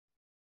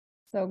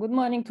So good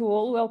morning to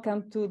all.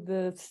 Welcome to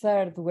the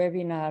third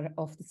webinar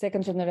of the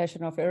second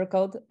generation of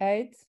Eurocode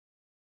 8.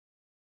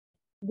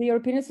 The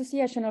European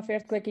Association of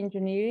Earthquake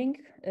Engineering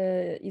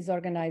is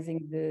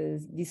organizing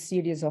this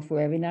series of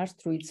webinars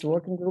through its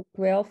working group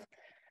 12.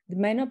 The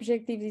main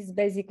objective is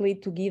basically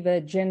to give a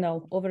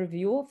general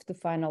overview of the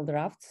final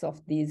drafts of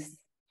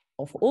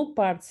all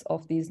parts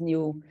of this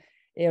new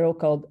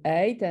Eurocode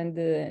 8, and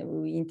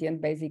we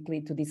intend basically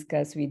to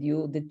discuss with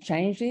you the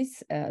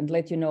changes and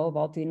let you know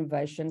about the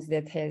innovations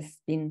that has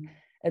been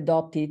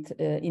adopted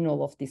in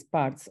all of these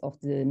parts of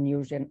the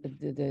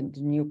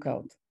new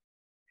code.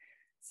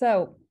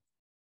 So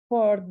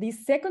for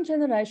this second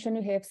generation,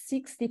 we have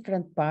 6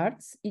 different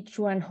parts, each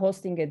one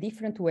hosting a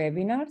different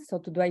webinar. So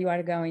today you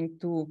are going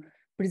to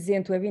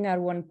present webinar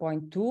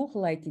 1.2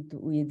 related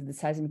with the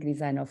seismic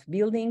design of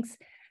buildings.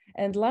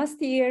 And last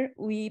year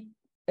we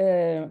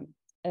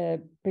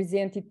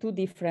presented two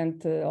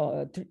different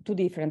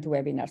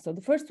webinars. So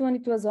the first one,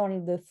 it was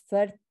on the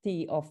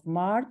 30th of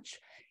March.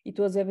 It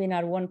was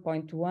webinar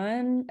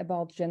 1.1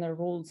 about general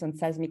rules and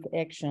seismic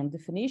action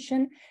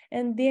definition.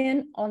 And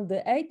then on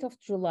the 8th of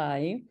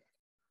July,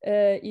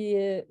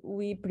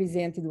 we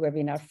presented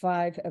webinar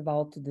 5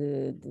 about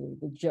the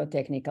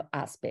geotechnical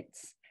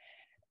aspects.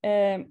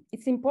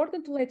 It's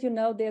important to let you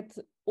know that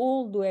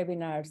all the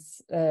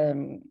webinars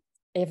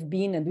have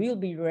been and will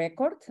be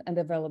recorded and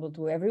available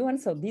to everyone.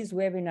 So this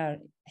webinar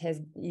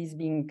is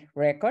being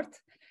recorded,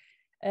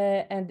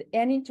 and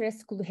any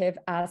interest could have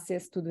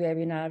access to the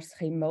webinars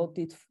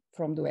remoted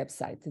from the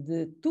website.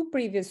 The 2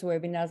 previous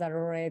webinars are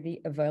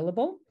already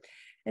available.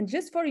 And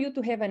just for you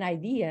to have an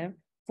idea,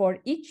 for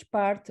each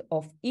part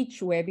of each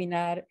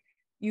webinar,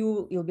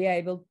 you'll be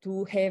able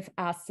to have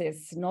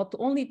access not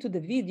only to the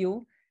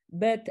video,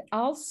 but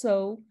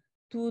also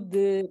to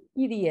the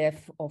PDF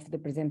of the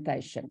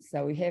presentation.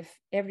 So we have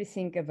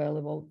everything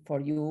available for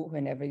you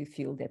whenever you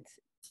feel that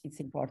it's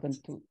important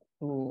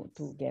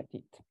to get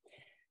it.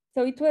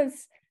 So it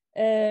was,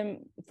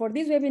 for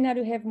this webinar,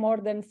 we have more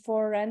than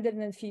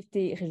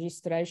 450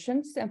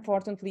 registrations.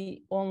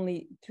 Unfortunately,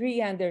 only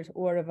 300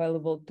 were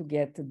available to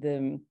get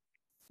the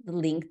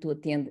link to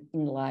attend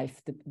in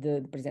live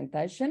the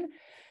presentation.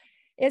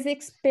 As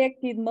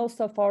expected, most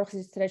of our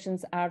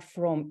registrations are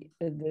from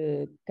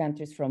the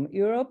countries from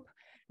Europe.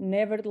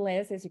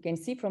 Nevertheless, as you can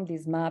see from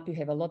this map, you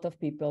have a lot of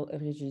people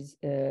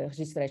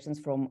registrations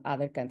from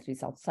other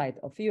countries outside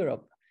of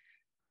Europe.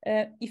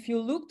 If you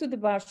look to the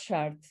bar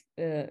chart,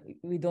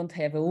 we don't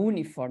have a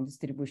uniform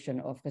distribution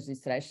of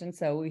registration,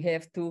 so we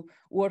have to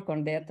work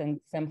on that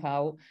and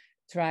somehow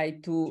try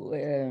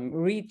to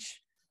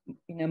reach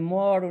in a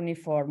more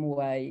uniform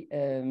way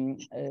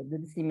the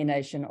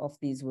dissemination of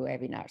these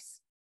webinars.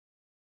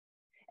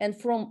 And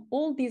from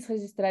all these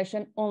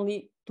registration,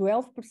 only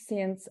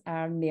 12%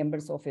 are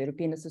members of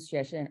European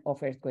Association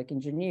of Earthquake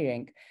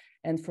Engineering.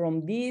 And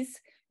from these,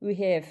 we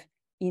have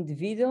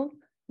individual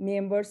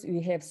members,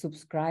 we have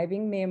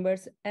subscribing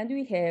members, and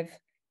we have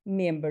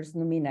members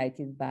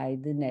nominated by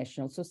the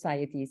National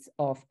Societies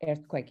of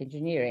Earthquake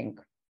Engineering.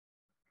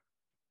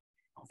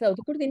 So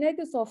the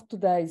coordinators of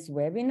today's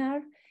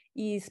webinar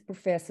is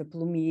Professor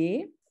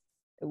Plumier,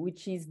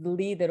 which is the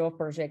leader of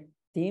Project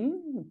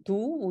Team 2,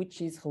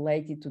 which is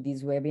related to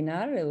this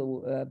webinar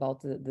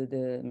about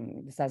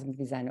the seismic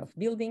design of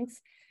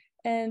buildings,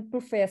 and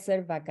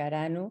Professor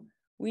Văcăreanu,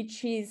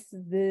 which is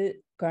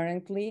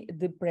currently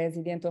the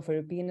president of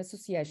European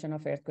Association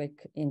of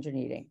Earthquake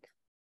Engineering.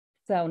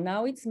 So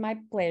now it's my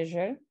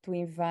pleasure to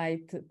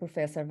invite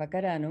Professor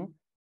Văcăreanu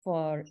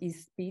for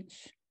his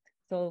speech.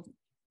 So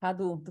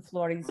Radu, the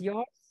floor is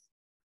yours.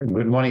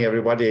 Good morning,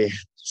 everybody.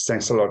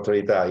 Thanks a lot,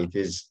 Rita. It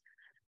is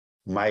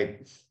my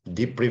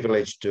deep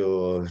privilege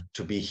to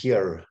be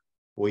here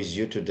with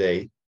you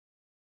today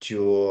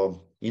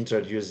to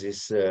introduce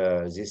this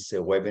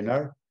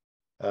webinar.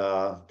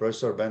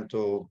 Professor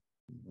Bento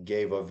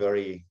gave a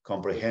very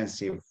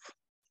comprehensive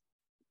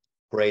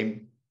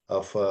frame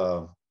of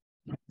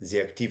the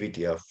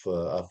activity of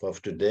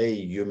today.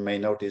 You may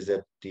notice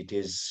that it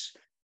is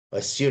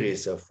a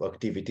series of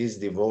activities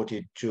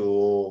devoted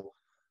to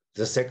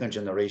the second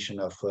generation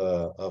of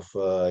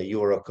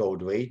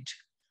Eurocode 8.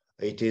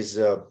 It is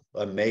a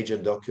major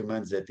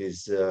document that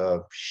is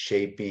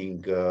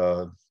shaping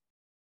the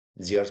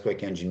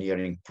earthquake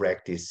engineering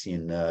practice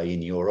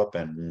in Europe,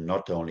 and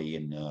not only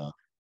in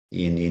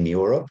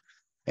Europe.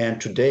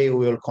 And today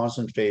we will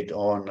concentrate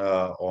on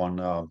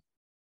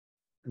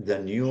the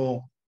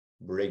new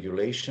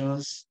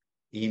regulations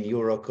in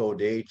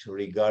Eurocode 8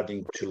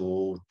 regarding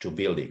to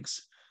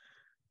buildings.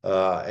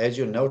 As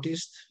you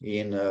noticed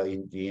in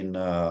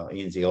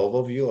the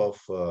overview of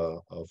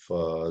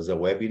the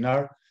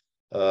webinar,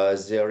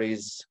 there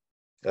is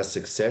a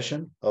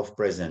succession of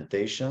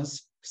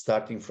presentations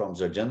starting from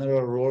the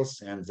general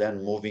rules and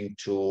then moving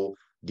to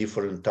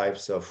different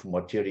types of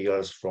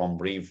materials, from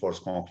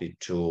reinforced concrete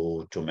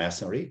to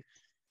masonry.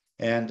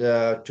 And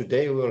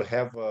today we will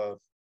have a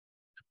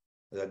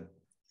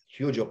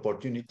huge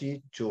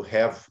opportunity to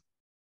have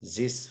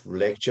these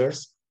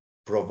lectures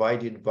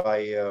provided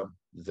by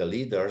the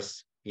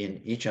leaders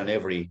in each and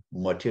every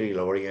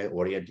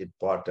material-oriented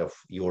part of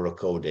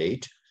Eurocode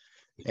 8.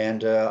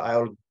 And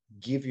I'll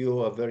give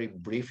you a very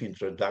brief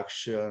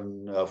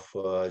introduction of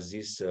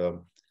these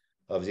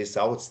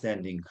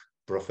outstanding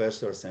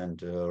professors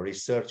and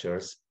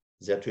researchers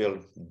that will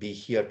be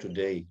here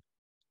today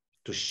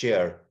to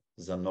share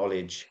the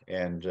knowledge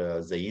and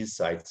the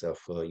insights of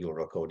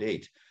Eurocode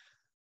 8.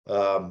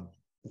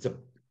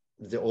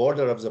 The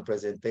order of the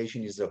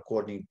presentation is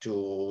according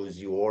to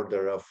the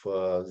order of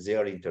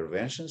their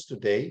interventions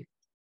today.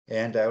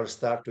 And I will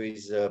start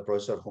with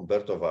Professor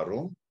Humberto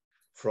Varum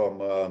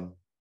from,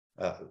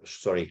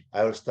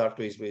 I will start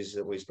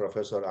with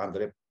Professor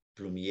André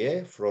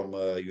Plumier from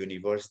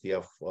University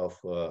of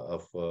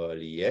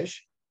Liège.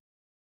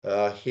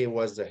 He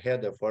was the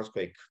head of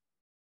earthquake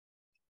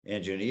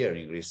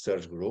engineering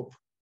research group,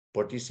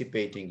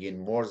 participating in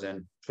more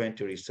than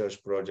 20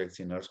 research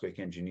projects in earthquake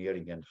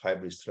engineering and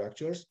hybrid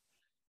structures.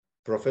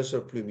 Professor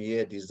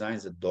Plumier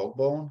designs a dog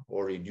bone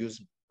or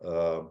reduced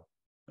a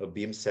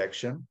beam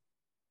section.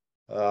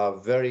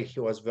 He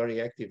was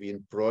very active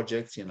in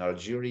projects in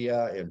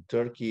Algeria and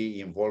Turkey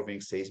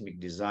involving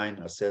seismic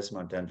design,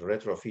 assessment, and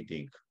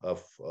retrofitting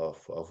of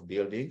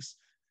buildings.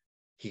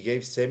 He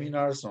gave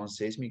seminars on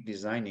seismic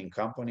design in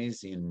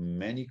companies in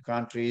many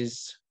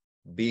countries,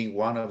 being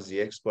one of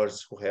the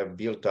experts who have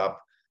built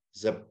up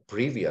the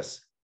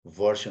previous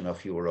version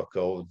of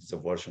Eurocode, the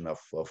version of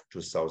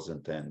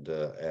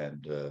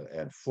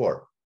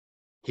 2004.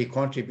 He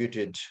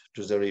contributed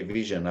to the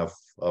revision of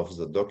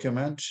the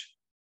document.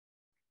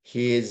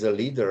 He is a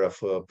leader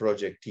of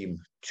Project Team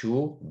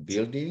 2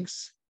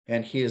 Buildings,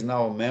 and he is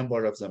now a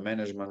member of the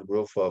management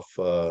group of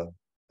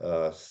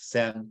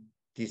SAN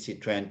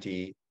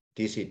TC20,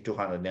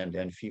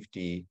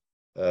 TC250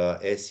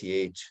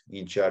 SEH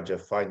in charge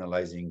of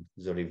finalizing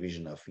the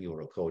revision of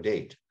Eurocode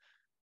 8.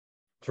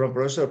 From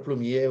Professor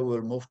Plumier,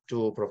 we'll move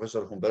to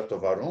Professor Humberto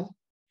Varum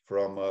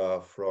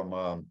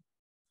from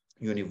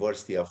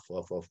University of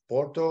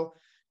Porto.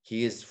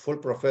 He is full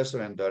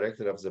professor and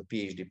director of the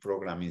PhD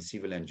program in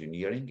civil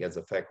engineering at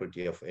the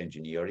Faculty of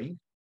Engineering.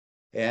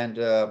 And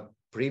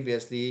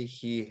previously,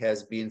 he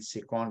has been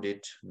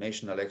seconded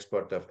national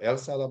expert of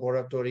ELSA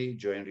Laboratory,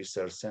 Joint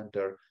Research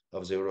Center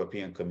of the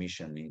European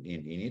Commission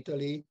in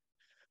Italy.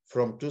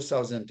 From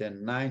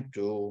 2009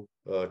 to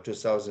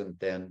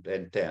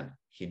 2010,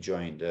 he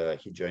joined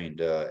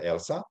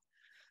ELSA.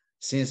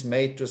 Since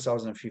May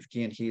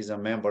 2015, he is a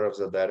member of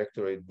the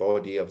directorate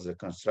body of the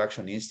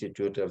Construction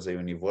Institute of the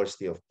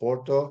University of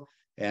Porto.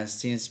 And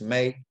since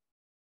May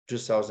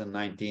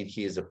 2019,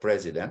 he is the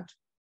president.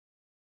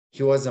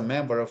 He was a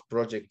member of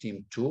Project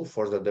Team 2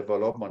 for the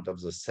development of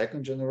the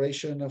second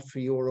generation of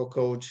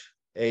Eurocode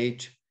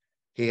 8.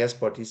 He has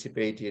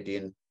participated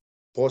in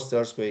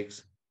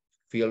post-earthquakes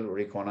field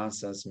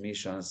reconnaissance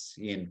missions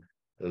in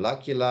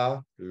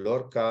L'Aquila,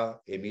 Lorca,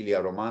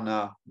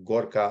 Emilia-Romagna,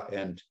 Gorka,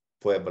 and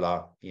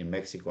Puebla in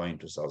Mexico in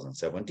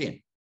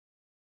 2017.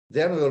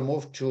 Then we will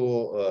move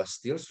to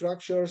steel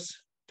structures,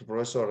 to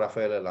Professor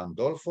Raffaele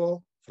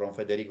Landolfo from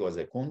Federico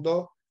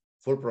II,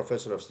 full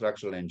professor of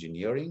structural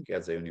engineering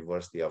at the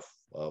University of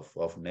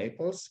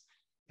Naples,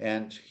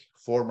 and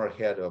former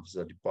head of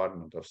the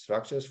Department of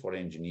Structures for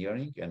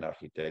Engineering and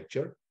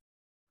Architecture.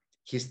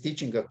 His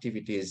teaching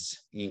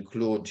activities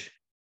include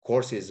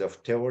courses of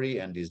theory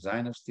and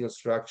design of steel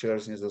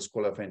structures in the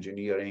School of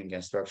Engineering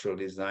and Structural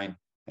Design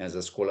and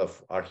the School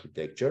of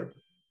Architecture.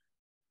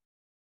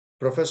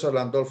 Professor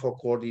Landolfo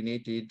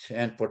coordinated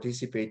and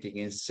participating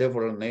in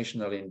several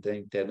national and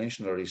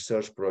international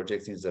research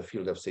projects in the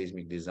field of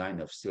seismic design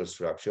of steel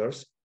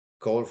structures,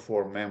 call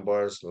for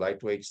members,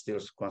 lightweight steel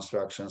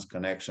constructions,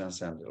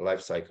 connections, and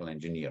life cycle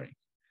engineering.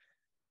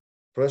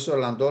 Professor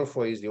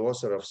Landolfo is the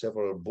author of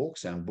several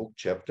books and book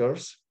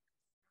chapters.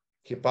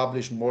 He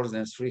published more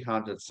than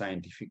 300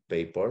 scientific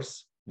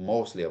papers,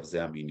 mostly of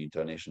them in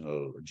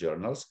international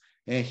journals,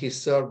 and he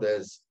served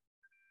as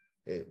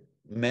a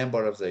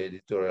member of the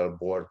editorial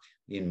board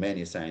in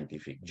many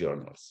scientific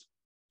journals.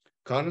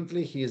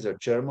 Currently, he is a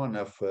chairman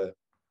of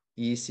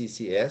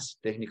ECCS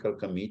Technical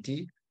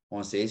Committee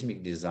on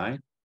Seismic Design,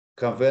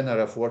 convener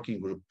of Working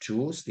Group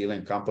 2, Steel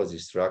and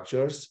Composite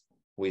Structures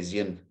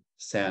within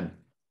SAN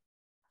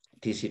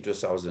TC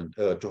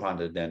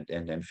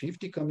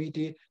 250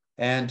 Committee,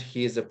 and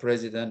he is the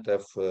president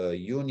of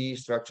UNI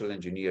Structural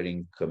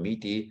Engineering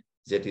Committee,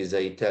 that is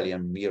the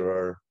Italian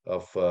mirror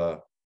of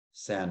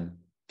SAN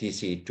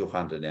TC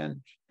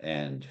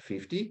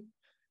 250.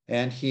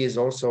 And he is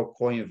also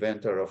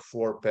co-inventor of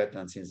 4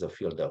 patents in the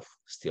field of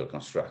steel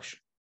construction.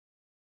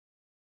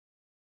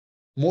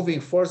 Moving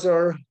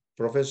further,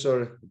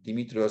 Professor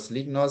Dimitrios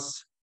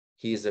Lignos,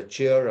 he is the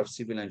chair of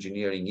Civil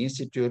Engineering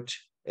Institute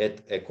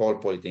at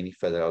École Polytechnique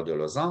Fédérale de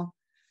Lausanne.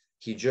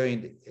 He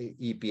joined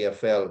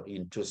EPFL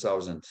in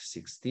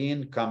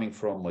 2016, coming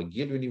from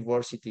McGill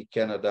University,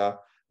 Canada,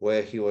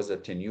 where he was a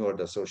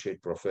tenured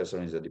associate professor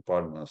in the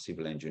Department of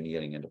Civil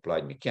Engineering and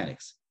Applied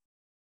Mechanics.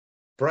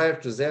 Prior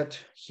to that,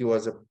 he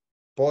was a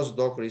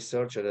postdoc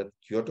researcher at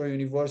Kyoto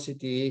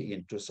University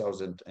in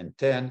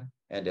 2010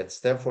 and at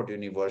Stanford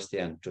University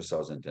in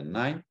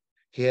 2009.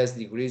 He has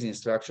degrees in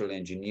structural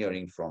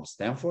engineering from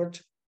Stanford,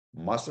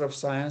 Master of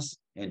Science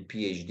and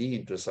PhD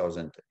in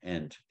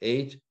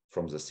 2008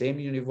 from the same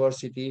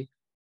university,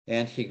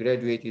 and he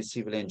graduated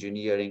civil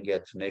engineering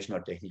at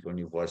National Technical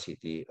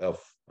University of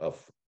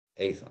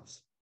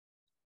Athens.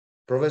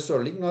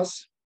 Professor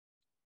Lignos'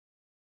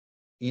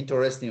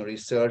 interesting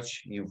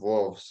research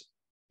involves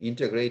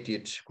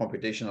integrated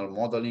computational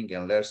modeling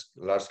and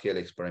large-scale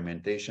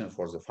experimentation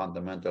for the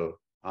fundamental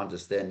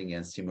understanding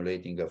and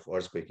simulating of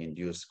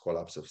earthquake-induced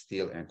collapse of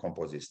steel and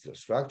composite steel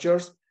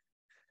structures.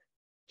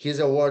 His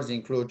awards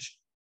include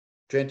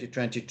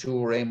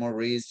 2022 Raymond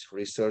Rees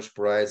Research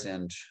Prize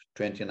and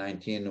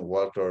 2019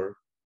 Walter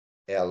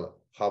L.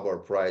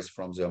 Hubbard Prize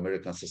from the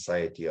American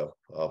Society of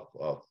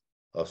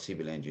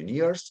Civil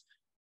Engineers.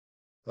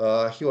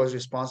 He was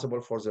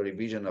responsible for the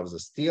revision of the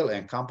steel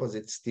and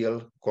composite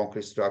steel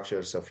concrete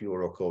structures of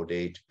Eurocode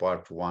 8,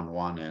 Part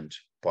 1.1 and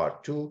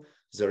Part 2,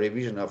 the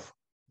revision of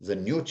the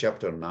new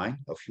Chapter 9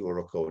 of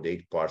Eurocode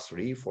 8, Part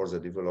 3 for the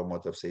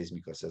development of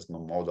seismic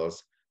assessment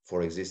models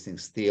for existing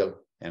steel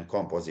and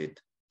composite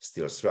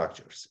steel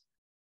structures.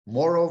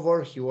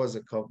 Moreover, he was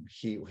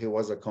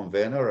a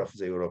convener of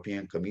the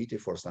European Committee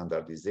for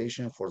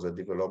Standardization for the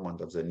development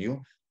of the new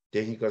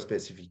technical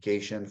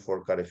specification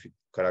for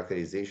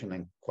characterization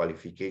and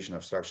qualification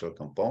of structural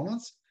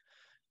components.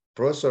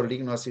 Professor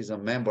Lignos is a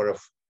member of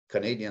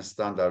Canadian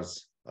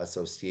Standards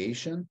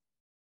Association,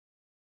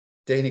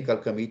 Technical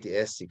Committee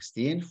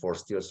S16 for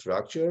steel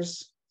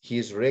structures. He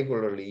is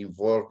regularly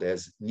involved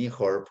as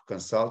NIHRP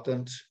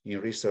consultant in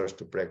research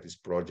to practice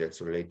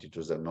projects related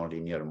to the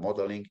nonlinear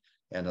modeling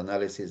and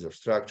analysis of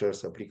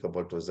structures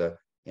applicable to the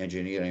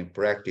engineering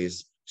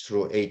practice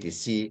through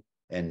ATC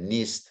and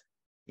NIST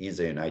in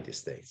the United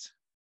States.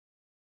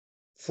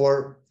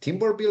 For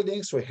timber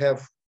buildings, we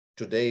have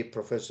today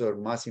Professor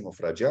Massimo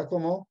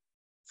Fragiacomo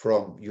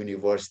from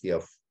University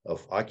of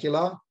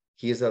Aquila.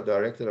 He is a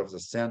director of the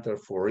Center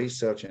for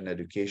Research and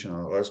Education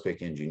on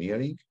Earthquake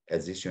Engineering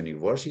at this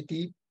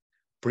university.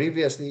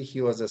 Previously,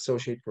 he was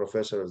associate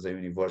professor of the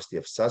University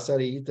of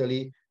Sassari,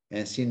 Italy,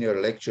 and senior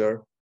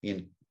lecturer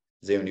in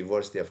the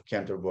University of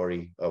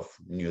Canterbury of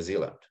New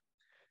Zealand.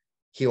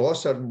 He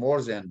authored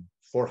more than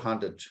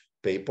 400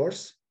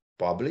 papers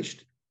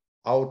published,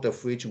 out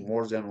of which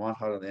more than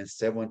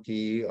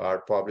 170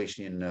 are published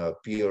in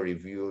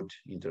peer-reviewed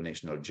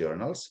international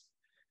journals.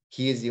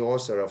 He is the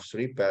author of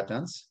 3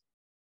 patents.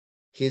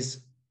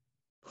 His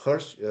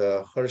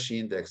Hershey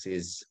index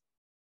is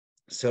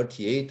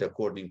 38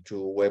 according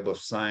to Web of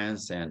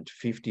Science and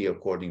 50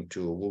 according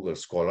to Google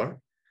Scholar.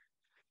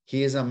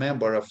 He is a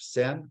member of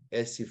CEN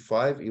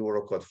SC5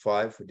 Eurocode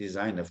 5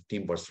 Design of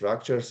Timber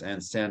Structures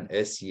and CEN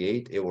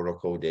SC8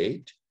 Eurocode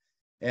 8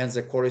 and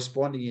the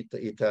corresponding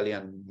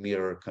Italian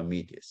mirror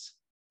committees.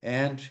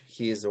 And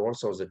he is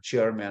also the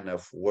chairman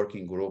of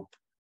working group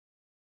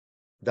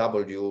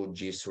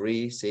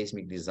WG3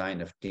 Seismic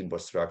Design of Timber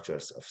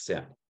Structures of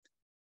CEN.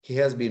 He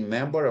has been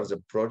member of the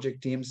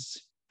project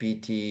teams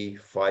PT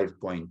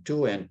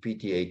 5.2 and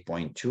PT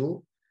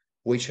 8.2,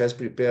 which has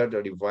prepared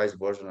a revised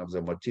version of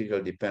the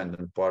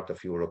material-dependent part of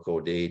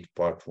Eurocode 8,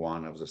 Part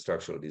 1 of the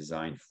structural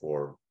design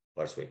for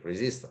earthquake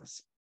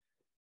resistance.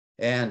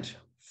 And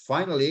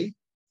finally,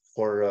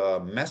 for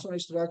masonry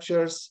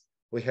structures,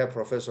 we have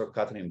Professor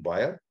Catherine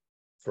Bayer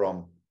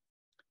from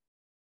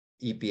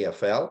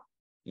EPFL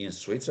in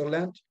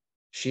Switzerland.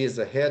 She is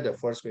the head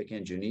of Earthquake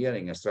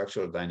Engineering and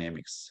Structural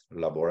Dynamics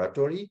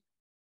Laboratory.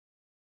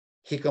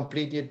 He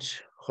completed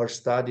her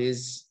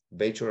studies,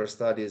 bachelor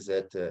studies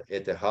at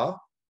ETH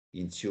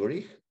in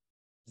Zurich.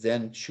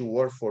 Then she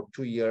worked for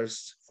 2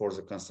 years for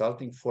the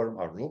consulting firm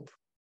Arnoop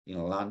in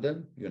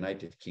London,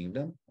 United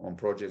Kingdom, on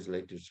projects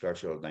related to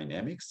structural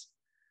dynamics.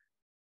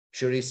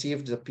 She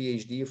received a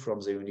PhD from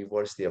the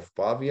University of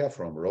Pavia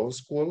from Rose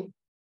School.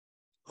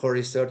 Her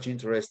research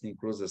interest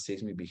includes the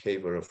seismic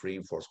behavior of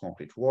reinforced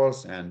concrete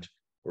walls and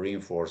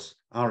unreinforced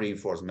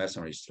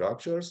masonry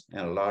structures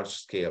and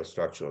large-scale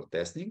structural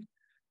testing.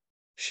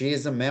 She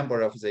is a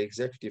member of the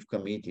executive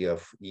committee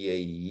of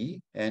EAEE,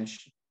 and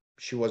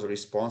she was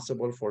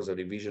responsible for the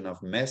revision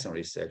of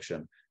masonry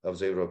section of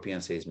the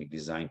European Seismic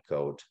Design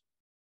Code,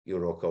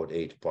 Eurocode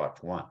 8,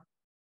 Part 1.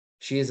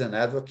 She is an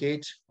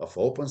advocate of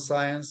open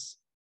science,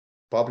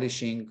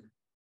 publishing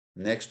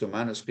next to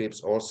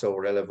manuscripts also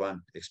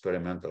relevant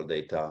experimental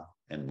data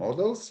and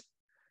models.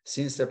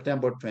 Since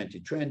September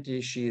 2020,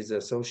 she is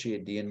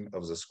Associate Dean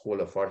of the School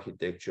of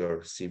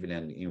Architecture, Civil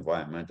and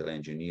Environmental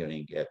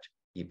Engineering at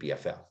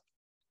EPFL.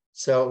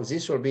 So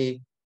this will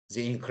be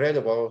the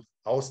incredible,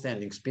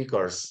 outstanding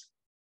speakers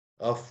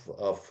of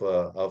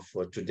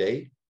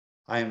today.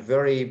 I am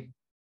very,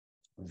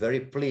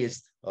 very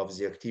pleased of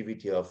the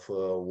activity of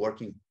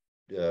working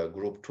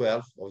Group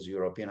 12 of the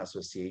European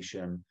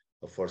Association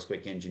of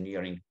Earthquake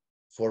Engineering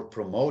for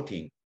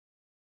promoting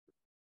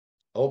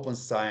open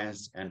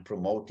science and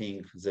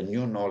promoting the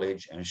new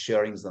knowledge and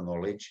sharing the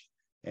knowledge.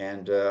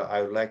 And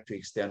I would like to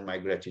extend my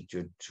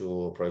gratitude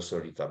to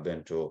Professor Rita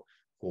Bento,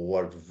 who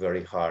worked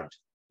very hard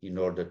in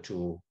order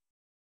to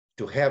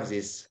have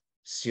this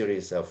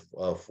series of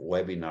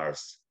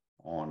webinars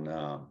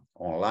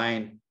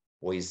online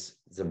with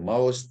the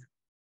most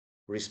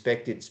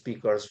respected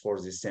speakers for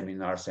these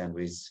seminars and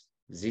with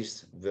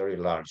these very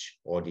large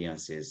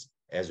audiences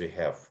as we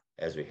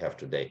have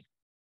today.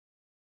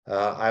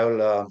 I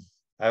will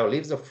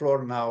leave the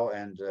floor now,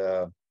 and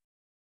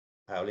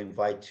I will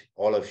invite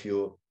all of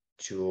you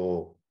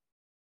to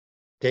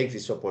take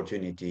this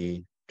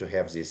opportunity to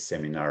have this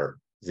seminar,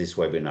 this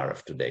webinar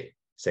of today.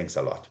 Thanks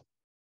a lot.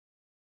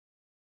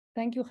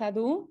 Thank you,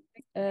 Radu.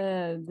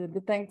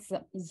 The thanks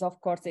is, of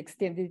course,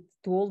 extended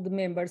to all the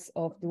members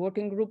of the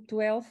Working Group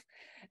 12.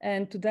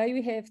 And today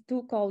we have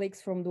two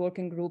colleagues from the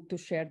Working Group to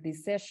share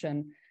this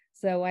session.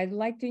 So I'd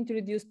like to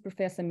introduce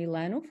Professor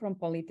Milano from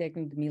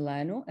Polytechnic de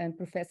Milano and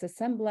Professor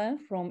Semblin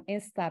from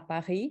ENSTA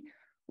Paris,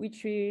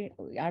 which we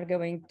are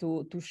going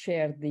to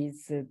share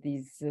this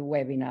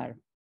webinar.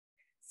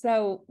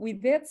 So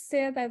with that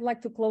said, I'd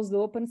like to close the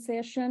open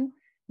session.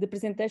 The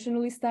presentation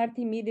will start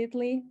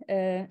immediately.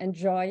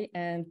 Enjoy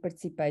and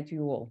participate,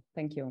 you all.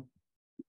 Thank you.